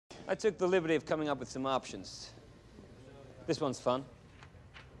I took the liberty of coming up with some options. This one's fun.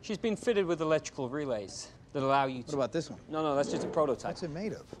 She's been fitted with electrical relays that allow you to... What about this one? No, that's just a prototype. What's it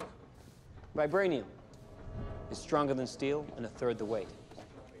made of? Vibranium. It's stronger than steel and a third the weight.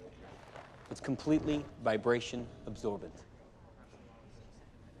 It's completely vibration absorbent.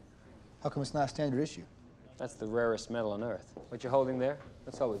 How come it's not standard issue? That's the rarest metal on Earth. What you're holding there,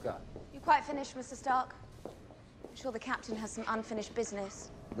 that's all we've got. You quite finished, Mr. Stark? I'm sure the captain has some unfinished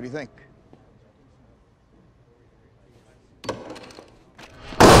business. What do you think?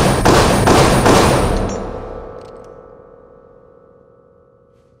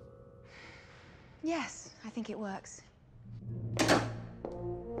 Yes, I think it works.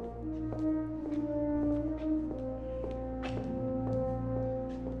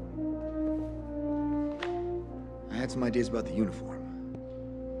 I had some ideas about the uniform.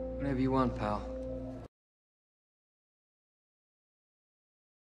 Whatever you want, pal.